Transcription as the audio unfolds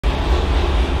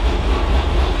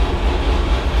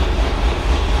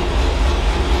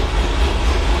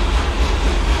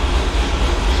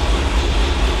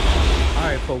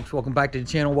folks, welcome back to the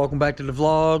channel, welcome back to the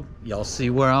vlog. Y'all see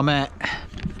where I'm at.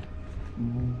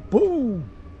 Boom.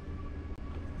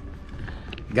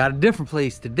 Got a different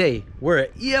place today. We're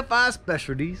at EFI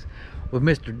Specialties with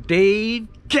Mr. Dave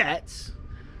Katz,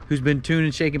 who's been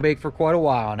tuning Shake and Bake for quite a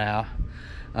while now.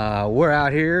 We're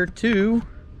out here to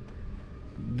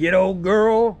get old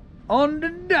girl on the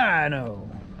dyno.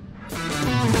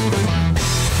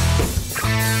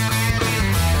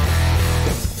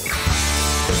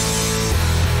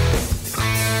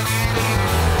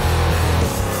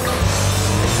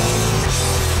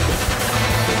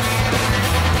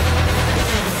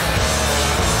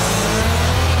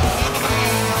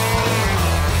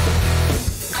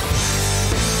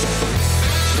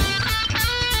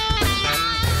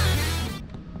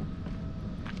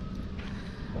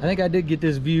 I think I did get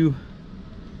this view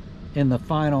in the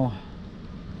final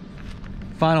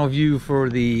view for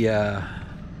the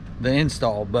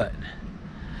install, but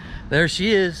there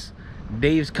she is.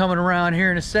 Dave's coming around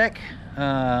here in a sec,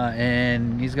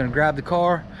 and he's gonna grab the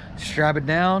car, strap it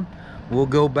down. We'll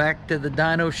go back to the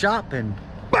dyno shop and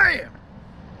bam,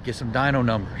 get some dyno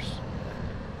numbers.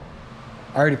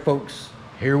 Alrighty folks,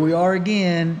 here we are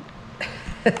again.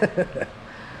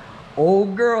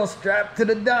 Old girl strapped to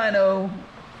the dyno.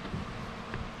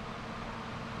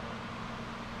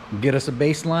 Get us a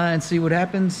baseline, see what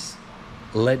happens.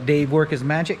 Let Dave work his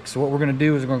magic. So what we're gonna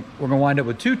do is we're gonna wind up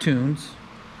with two tunes.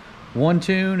 One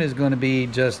tune is gonna be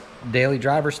just daily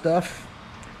driver stuff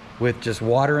with just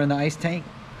water in the ice tank,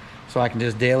 so I can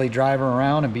just daily drive her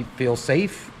around and feel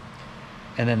safe.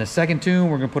 And then the second tune,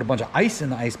 we're gonna put a bunch of ice in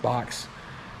the ice box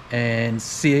and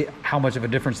see how much of a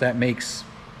difference that makes,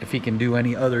 if he can do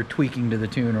any other tweaking to the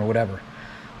tune or whatever.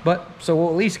 But so we'll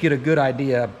at least get a good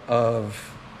idea of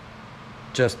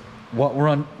just what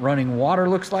running water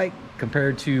looks like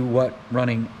compared to what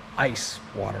running ice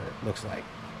water looks like.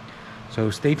 So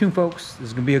stay tuned folks, this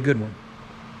is gonna be a good one.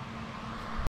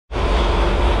 All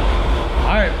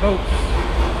right folks,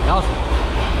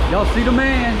 y'all see the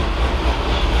man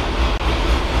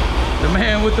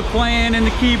with the plan and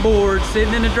the keyboard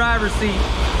sitting in the driver's seat.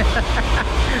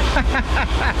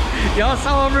 Y'all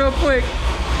saw him real quick.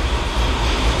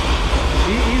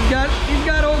 He's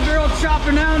got old girl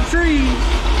chopping down trees.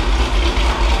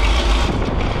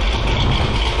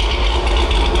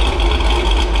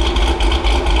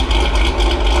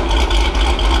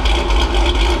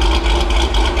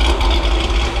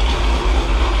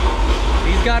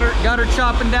 He's got her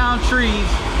chopping down trees.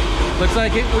 Looks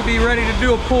like it would be ready to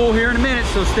do a pull here in a minute,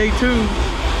 so stay tuned.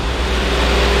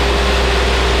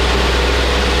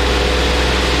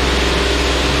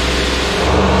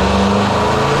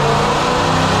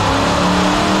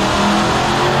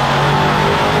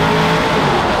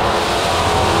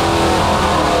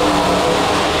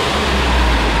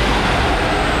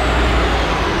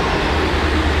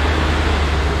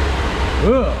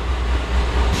 Ugh.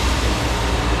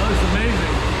 That looks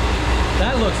amazing.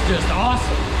 That looks just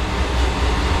awesome.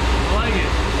 I like it.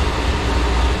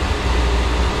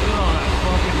 Look at all that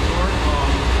fucking torque.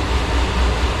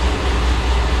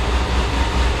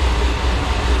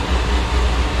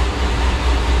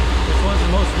 This one's the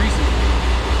most recent.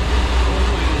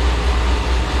 Holy.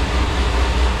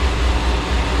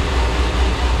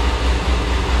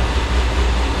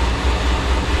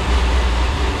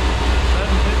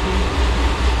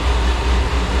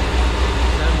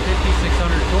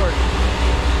 600 torque.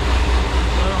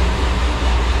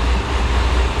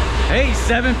 Hey,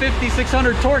 750,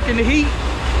 600 torque in the heat.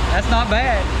 That's not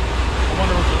bad. I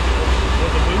wonder what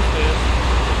the boost is.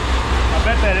 I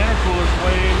bet that intercooler is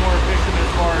way more efficient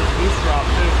as far as boost drop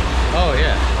too. Oh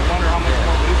yeah. I wonder how much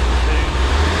more boost it's doing.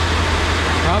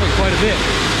 Probably quite a bit.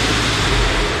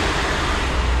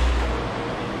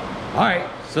 All right,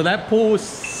 so that pull was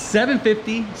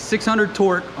 750, 600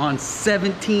 torque on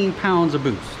 17 pounds of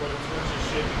boost. But it's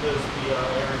worth shit because the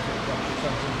air intake pump or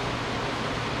something.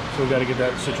 So we got to get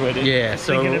that situated. Yeah, I'm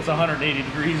so thinking it's 180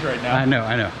 degrees right now. I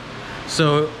know.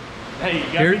 So hey,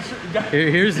 you gotta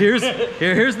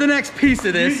here's the next piece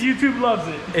of this. YouTube loves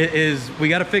it. It is we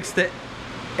got to fix the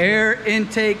air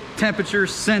intake temperature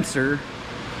sensor,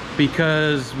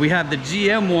 because we have the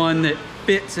GM one that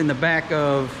fits in the back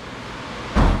of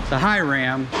the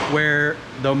Hi-Ram, where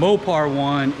the Mopar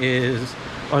one is,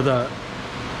 or the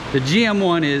GM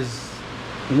one is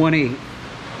 1/8.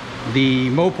 The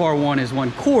Mopar one is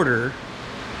 1/4.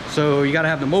 So you got to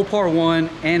have the Mopar one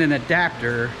and an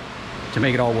adapter to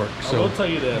make it all work. So I will tell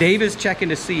you this. Dave is checking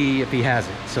to see if he has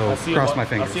it. So cross my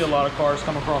fingers. I see a lot of cars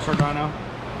come across our dyno,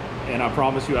 and I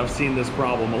promise you I've seen this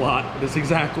problem a lot. This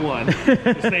exact one.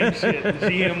 The same shit. The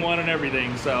GM one and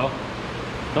everything. So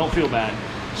don't feel bad.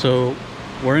 So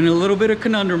we're in a little bit of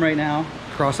conundrum right now.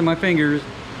 Crossing my fingers,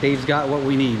 Dave's got what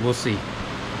we need. We'll see.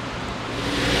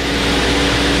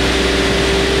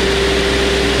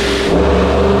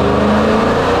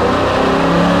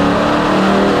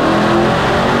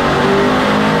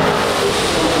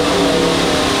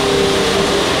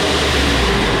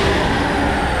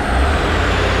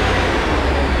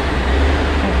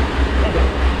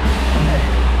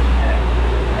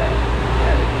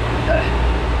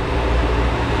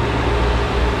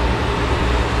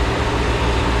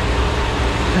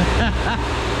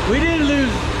 We didn't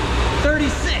lose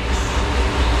 36.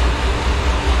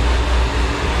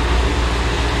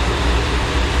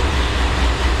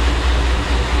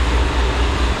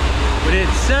 We did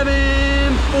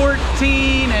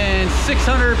 714 and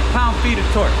 600 pound-feet of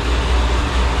torque.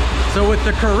 So with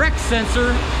the correct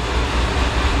sensor,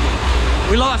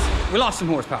 we lost some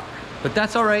horsepower, but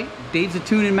that's all right. Dave's a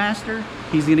tuning master.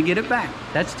 He's gonna get it back.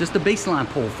 That's just a baseline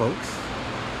pull, folks.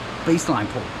 Baseline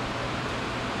pull.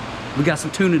 We got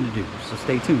some tuning to do, so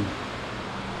stay tuned.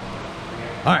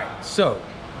 All right, so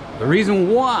the reason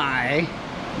why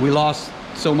we lost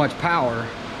so much power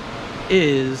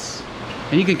is,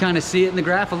 and you can kind of see it in the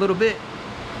graph a little bit,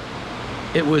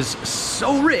 it was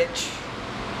so rich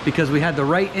because we had the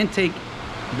right intake,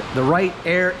 the right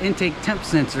air intake temp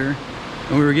sensor,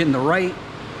 and we were getting the right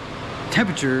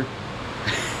temperature.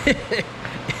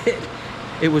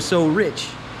 It was so rich,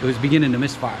 it was beginning to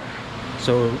misfire.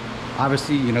 So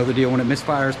obviously, you know the deal when it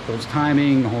misfires, pulls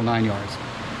timing, the whole 9 yards.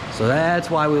 So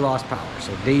that's why we lost power.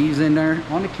 So Dave's in there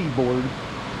on the keyboard,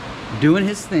 doing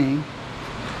his thing.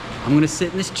 I'm gonna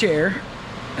sit in this chair,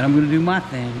 and I'm gonna do my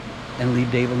thing, and leave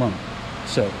Dave alone.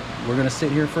 So we're gonna sit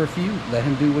here for a few, let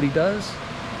him do what he does,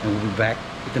 and we'll be back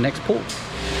with the next pull.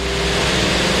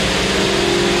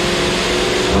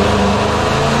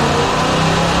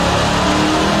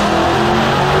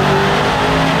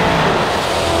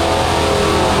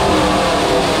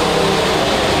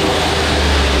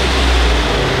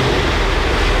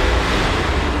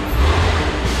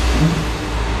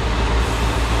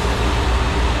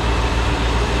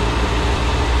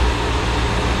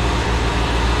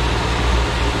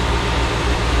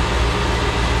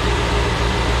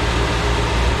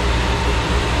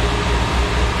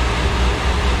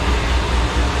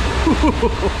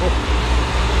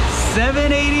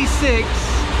 $786.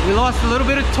 We lost a little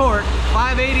bit of torque,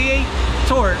 588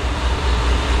 torque,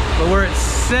 but we're at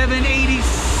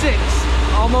 786,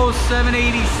 almost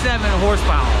 787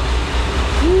 horsepower.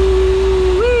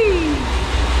 Woo-wee.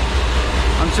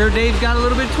 I'm sure Dave's got a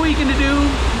little bit of tweaking to do.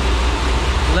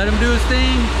 Let him do his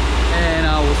thing, and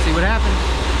we'll see what happens.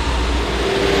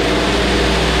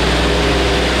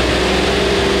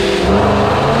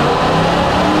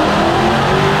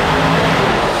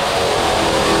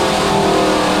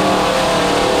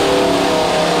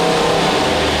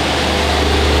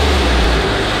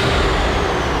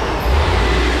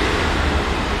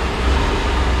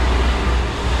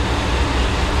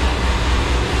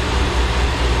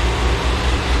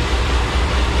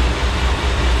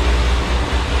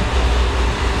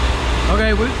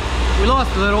 Okay, we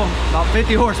lost a little, about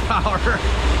 50 horsepower.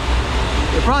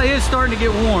 It probably is starting to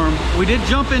get warm. We did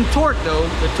jump in torque though.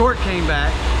 The torque came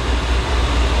back.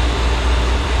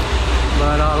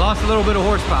 But lost a little bit of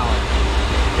horsepower.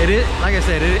 It is, like I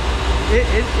said,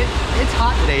 it's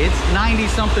hot today. It's 90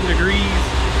 something degrees.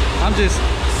 I'm just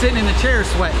sitting in the chair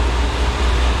sweating.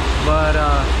 But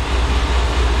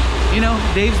you know,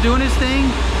 Dave's doing his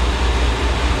thing.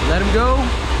 Let him go.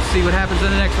 See what happens in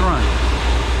the next run.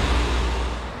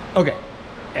 Okay,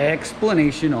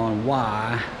 explanation on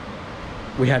why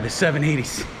we had the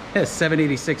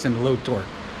 786 in the low torque.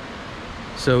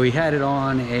 So he had it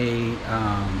on a,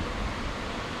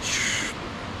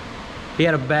 he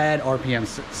had a bad RPM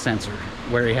sensor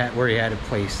where he had it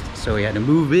placed. So he had to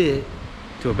move it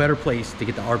to a better place to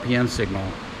get the RPM signal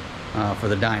for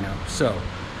the dyno. So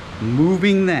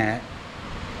moving that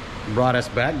brought us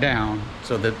back down.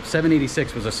 So the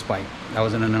 786 was a spike. That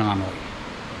was an anomaly.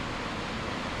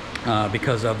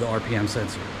 Because of the RPM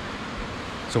sensor.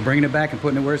 So bringing it back and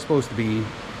putting it where it's supposed to be,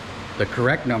 the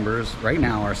correct numbers right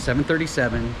now are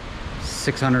 737,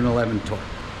 611 torque.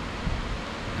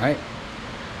 All right,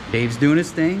 Dave's doing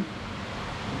his thing.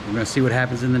 We're gonna see what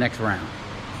happens in the next round.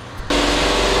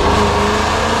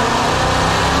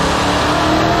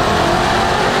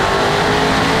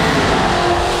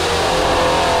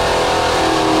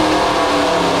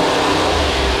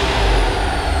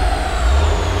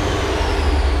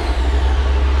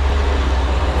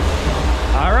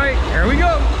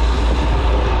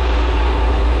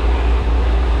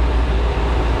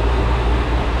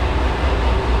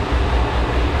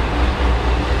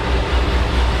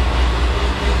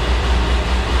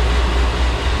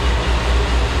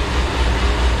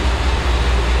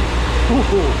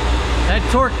 that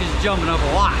torque is jumping up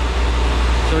a lot.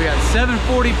 So we got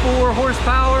 744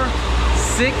 horsepower,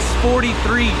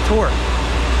 643 torque.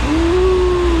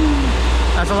 Ooh,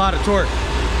 that's a lot of torque.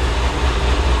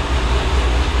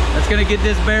 That's gonna get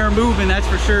this bear moving, that's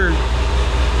for sure.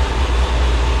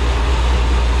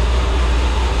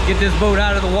 Get this boat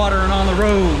out of the water and on the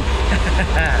road.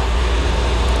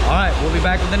 All right, we'll be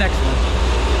back with the next one.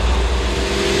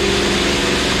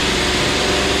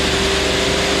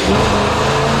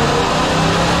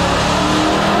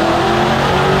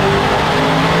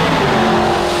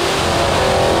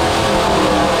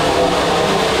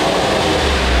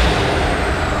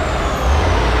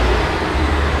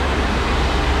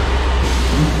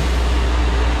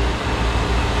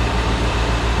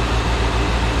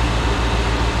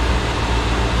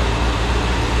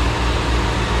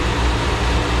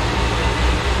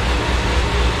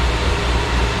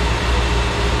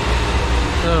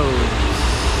 So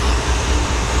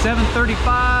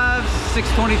 735,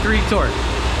 623 torque.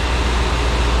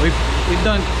 We've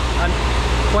done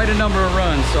quite a number of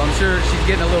runs, so I'm sure she's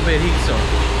getting a little bit heat soaked.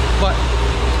 But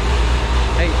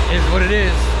hey, it is what it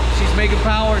is. She's making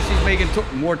power. She's making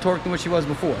more torque than what she was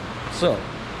before. So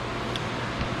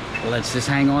let's just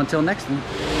hang on till next one.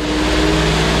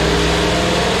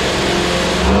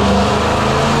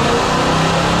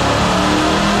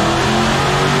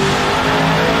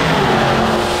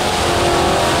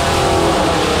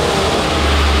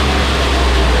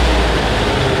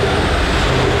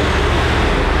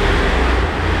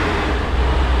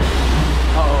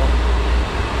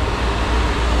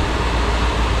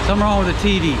 Something wrong with the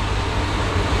TV.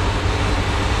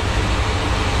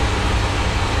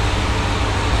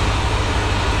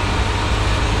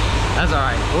 That's all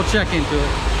right. We'll check into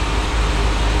it.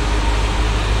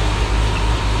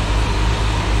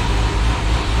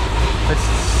 Let's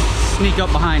sneak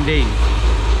up behind Dave.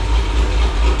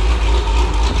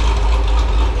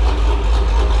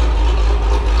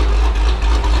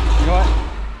 You know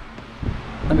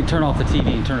what? Let me turn off the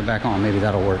TV and turn it back on. Maybe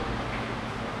that'll work.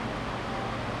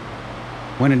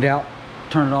 When in doubt,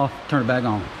 turn it off, turn it back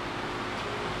on.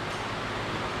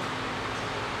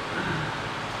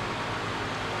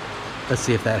 Let's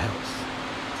see if that helps.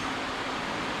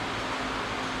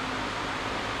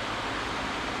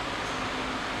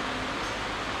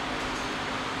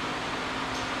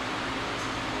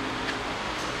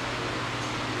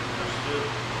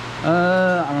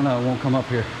 I don't know, it won't come up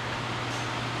here.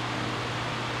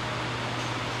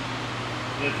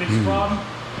 Did it fix the problem?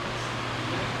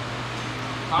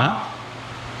 Huh?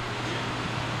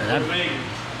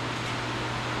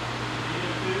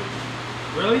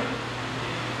 Really?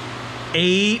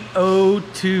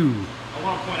 802. I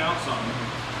want to point out something.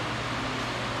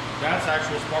 That's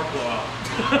actual spark blowout.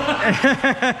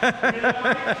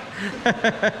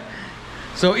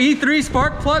 So E3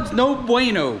 spark plugs, no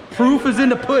bueno. Proof is in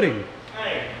the pudding.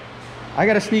 Hey. I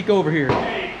gotta sneak over here.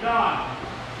 Hey, Don.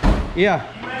 Yeah.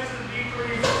 You mentioned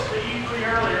the E3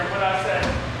 earlier, what I said.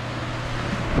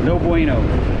 No bueno.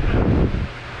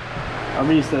 I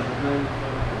mean, stuff.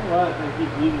 What? They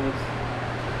keep leaving us.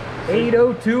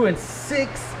 802 and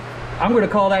 6. I'm gonna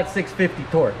call that 650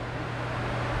 torque.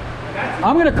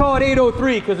 I'm gonna call it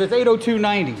 803 because it's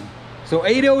 802.90. So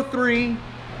 803,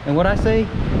 and what I say?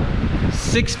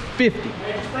 650.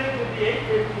 Hey, just think with the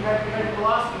 850, you had the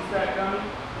velocity stack coming.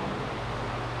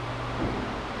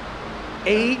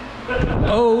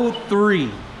 803.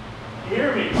 You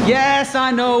hear me? Yes,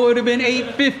 I know it would have been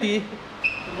 850. The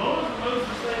lowest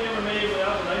this thing ever made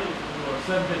without the nitrous before,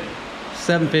 750.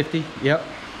 750. Yep.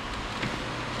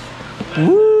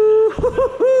 Woo!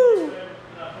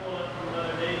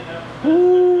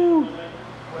 Woo!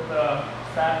 With a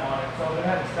stack on it. So if it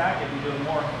had a stack, it'd be doing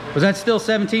more. Was that still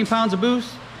 17 pounds of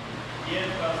boost? Yeah,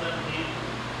 it's about 17.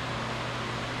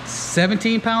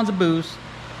 17 pounds of boost,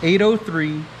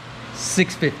 803,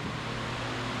 650.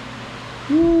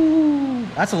 Woo!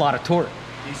 That's a lot of torque.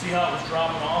 You see how it was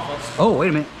dropping off? That's, Oh, wait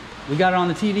a minute. We got it on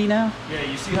the TV now? yeah,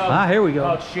 you see how, Here we go.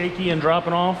 how it's shaky and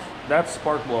dropping off? That's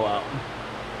spark blowout.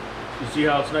 You see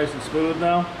how it's nice and smooth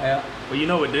now? Yeah. But you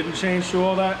know what didn't change through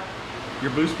all that?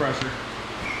 Your boost pressure.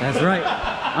 That's right.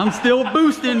 I'm still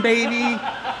boosting, baby.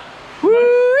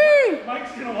 Woo!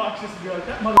 Mike's gonna watch this and be like,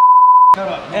 that mother shut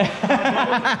up.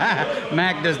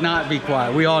 Mac does not be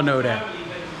quiet. We all know that.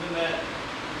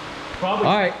 Probably,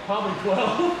 All right. Probably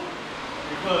 12.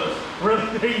 Because,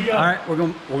 really, there you go. All right, we're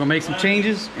gonna make some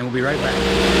changes, and we'll be right back.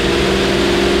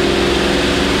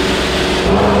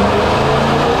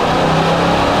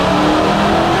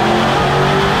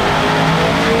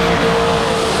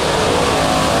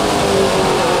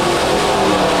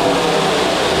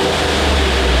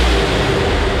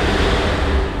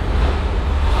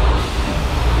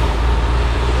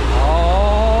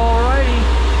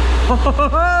 Woo!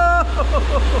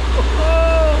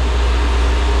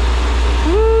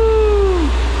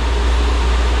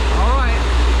 All right.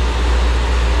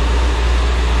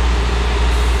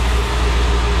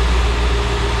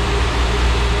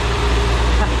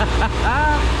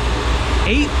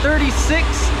 $836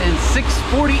 and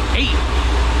 $648.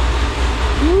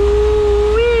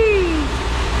 Woo-wee!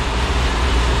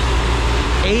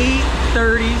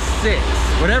 $836.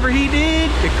 Whatever he did,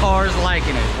 the car's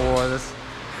liking it, boys.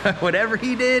 Whatever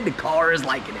he did, the car is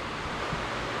liking it.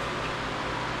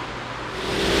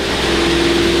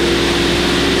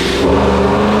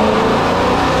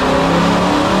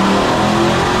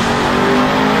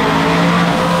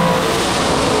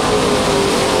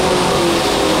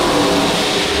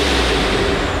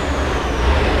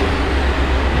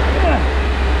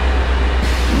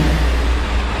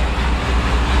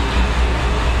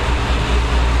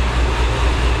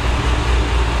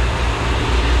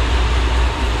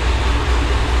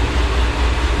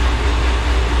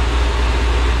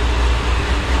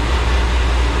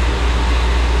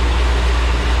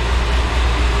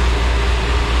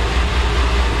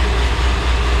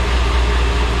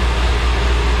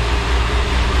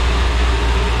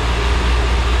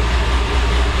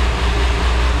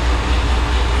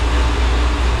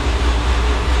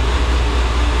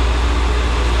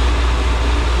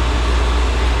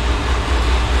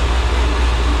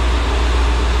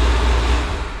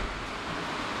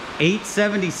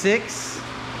 $876.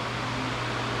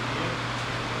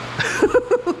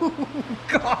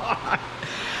 God.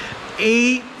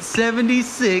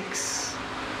 876.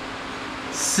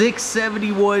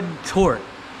 671 torque.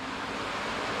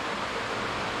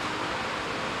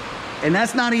 And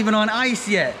that's not even on ice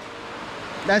yet.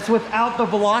 That's without the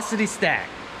velocity stack.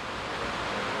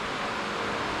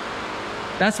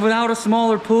 That's without a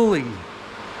smaller pulley.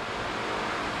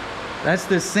 That's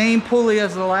the same pulley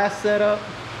as the last setup.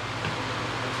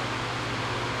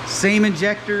 Same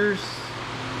injectors.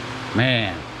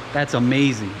 Man, that's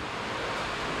amazing.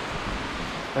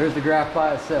 There's the graph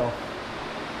by itself.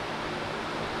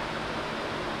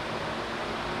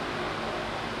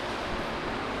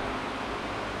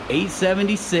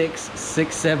 $876,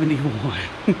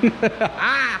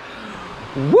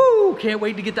 $671. Woo! Can't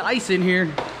wait to get the ice in here.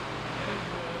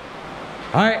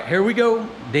 All right, here we go.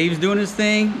 Dave's doing his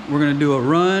thing. We're gonna do a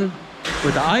run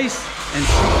with the ice and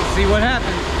see what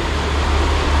happens.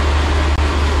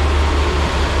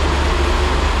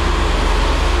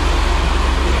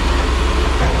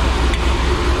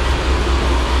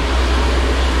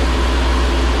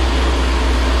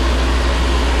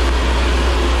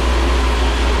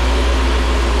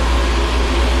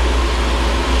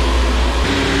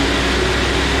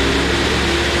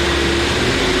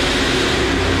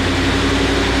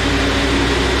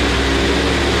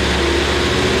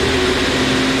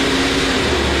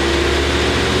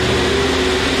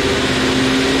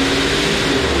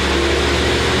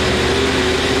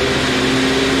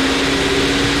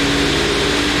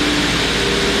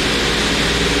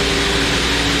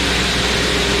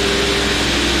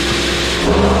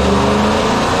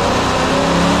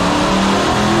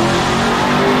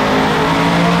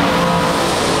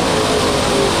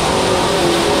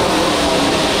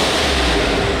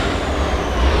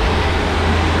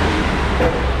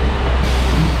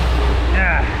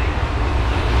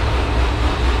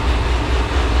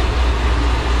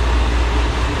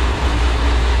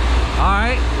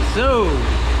 So,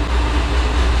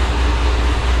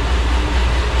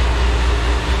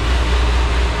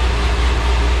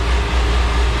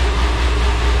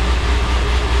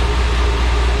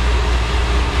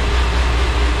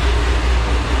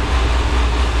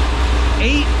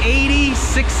 $880,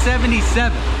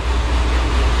 $677.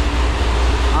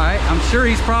 All right, I'm sure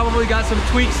he's probably got some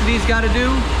tweaks that he's got to do.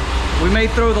 We may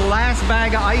throw the last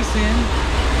bag of ice in.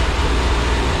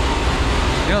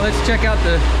 You know, let's check out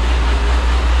the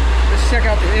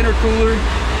intercooler.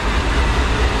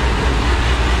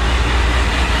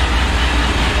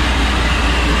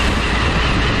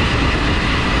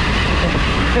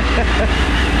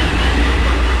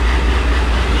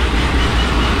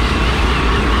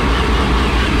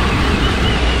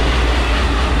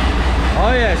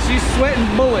 Oh yeah, she's sweating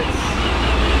bullets.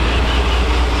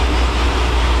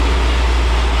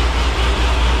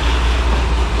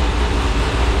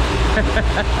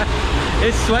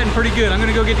 It's sweating pretty good. I'm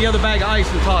gonna go get the other bag of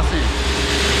ice and toss in.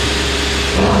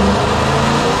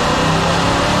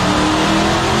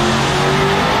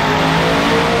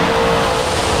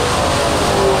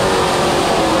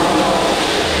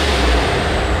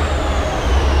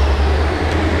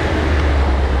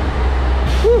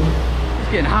 Whew,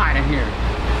 it's getting hot in here.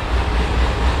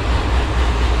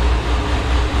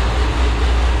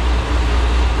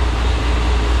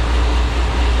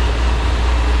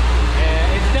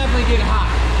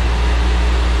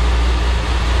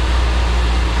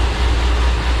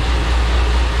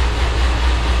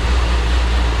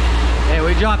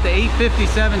 dropped to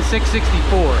 857,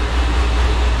 664.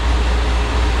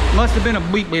 Must have been a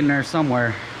bleep in there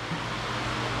somewhere.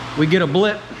 We get a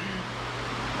blip.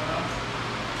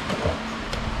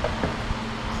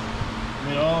 I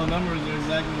mean, all the numbers are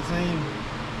exactly the same.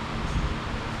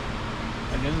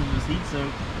 I guess it's just heat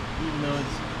soak, even though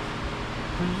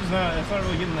it's not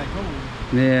really getting that cold.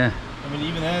 Yeah. I mean,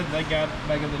 even that got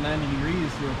back up to 90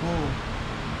 degrees through a pull.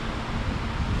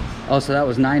 Oh, so that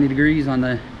was 90 degrees on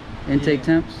the intake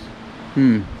temps?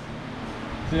 See,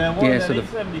 that one, Yeah, that so the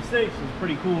 876 was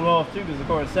pretty cooled off too, because the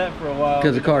car sat for a while.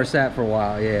 because the car sat for a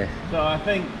while, yeah. So I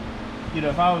think, you know,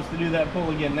 if I was to do that pull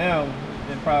again now,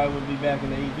 it probably would be back in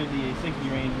the 850, 860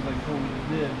 range, just like the pull we just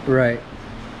did. Right.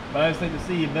 But I just think to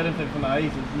see a benefit from the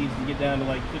ice, it needs to get down to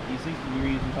like 50, 60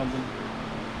 degrees or something.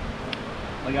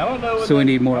 Like, I don't know what So we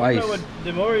need more ice. I don't know what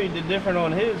Demori did different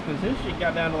on his, because his shit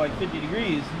got down to like 50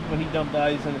 degrees when he dumped the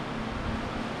ice in it.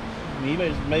 I mean,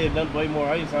 he may have dumped way more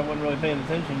ice. I wasn't really paying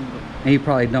attention. But He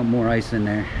probably dumped more ice in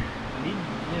there. he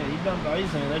dumped the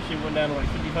ice in it. That shit went down to like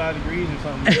 55 degrees or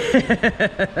something.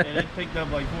 And it picked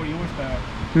up like 40 horsepower.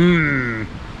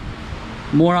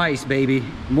 More ice, baby.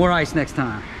 More ice next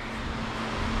time.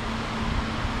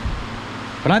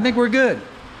 But I think we're good.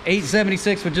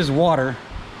 876 with just water.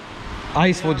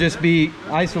 Ice will just be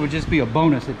a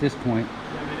bonus at this point.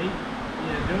 Yeah, I mean,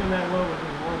 doing that well with his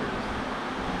water.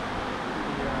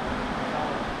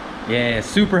 Yeah,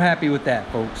 super happy with that,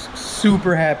 folks.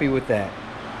 Super happy with that.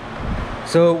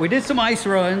 So we did some ice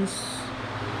runs.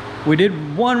 We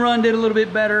did one run, did a little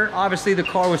bit better. Obviously the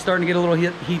car was starting to get a little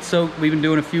heat soaked. We've been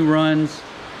doing a few runs.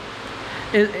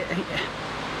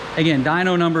 Again,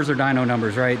 dyno numbers are dyno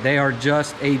numbers, right? They are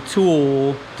just a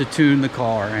tool to tune the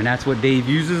car, and that's what Dave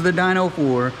uses the dyno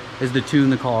for, is to tune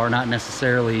the car, not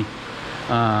necessarily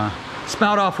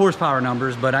spout off horsepower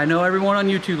numbers. But I know everyone on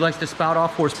YouTube likes to spout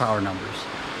off horsepower numbers.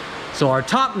 So our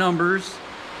top numbers,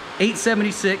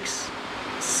 876,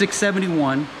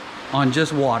 671 on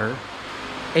just water,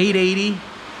 880,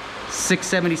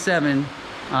 677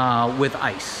 with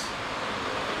ice.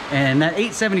 And that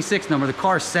 876 number, the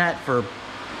car sat for,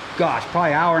 gosh,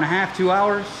 probably an hour and a half, 2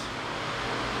 hours.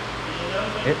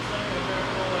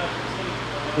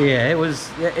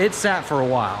 It sat for a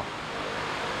while.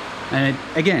 And it,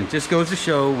 again, just goes to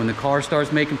show when the car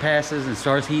starts making passes and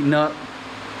starts heating up,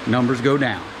 numbers go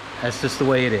down. That's just the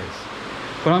way it is.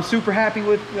 But I'm super happy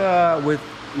with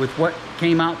what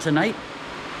came out tonight.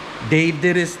 Dave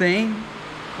did his thing.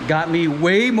 Got me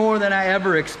way more than I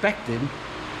ever expected.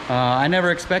 I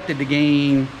never expected to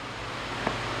gain,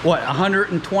 what,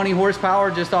 120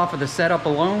 horsepower just off of the setup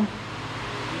alone?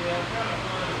 Yeah, I'm trying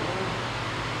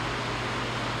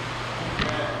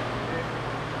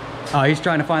to find He's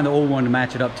trying to find the old one to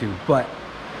match it up to, but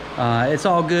it's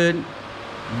all good.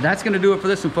 That's gonna do it for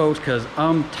this one, folks, because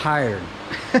I'm tired.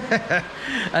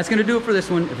 That's gonna do it for this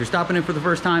one. If you're stopping in for the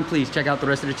first time, please check out the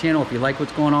rest of the channel. If you like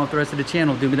what's going on with the rest of the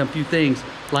channel, do me them few things: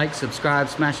 like, subscribe,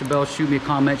 smash the bell, shoot me a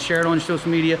comment, share it on your social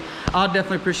media. I'll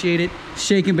definitely appreciate it.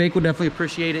 Shake and Bake will definitely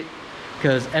appreciate it,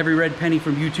 because every red penny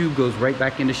from YouTube goes right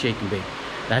back into Shake and Bake.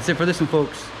 That's it for this one,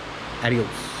 folks. Adios.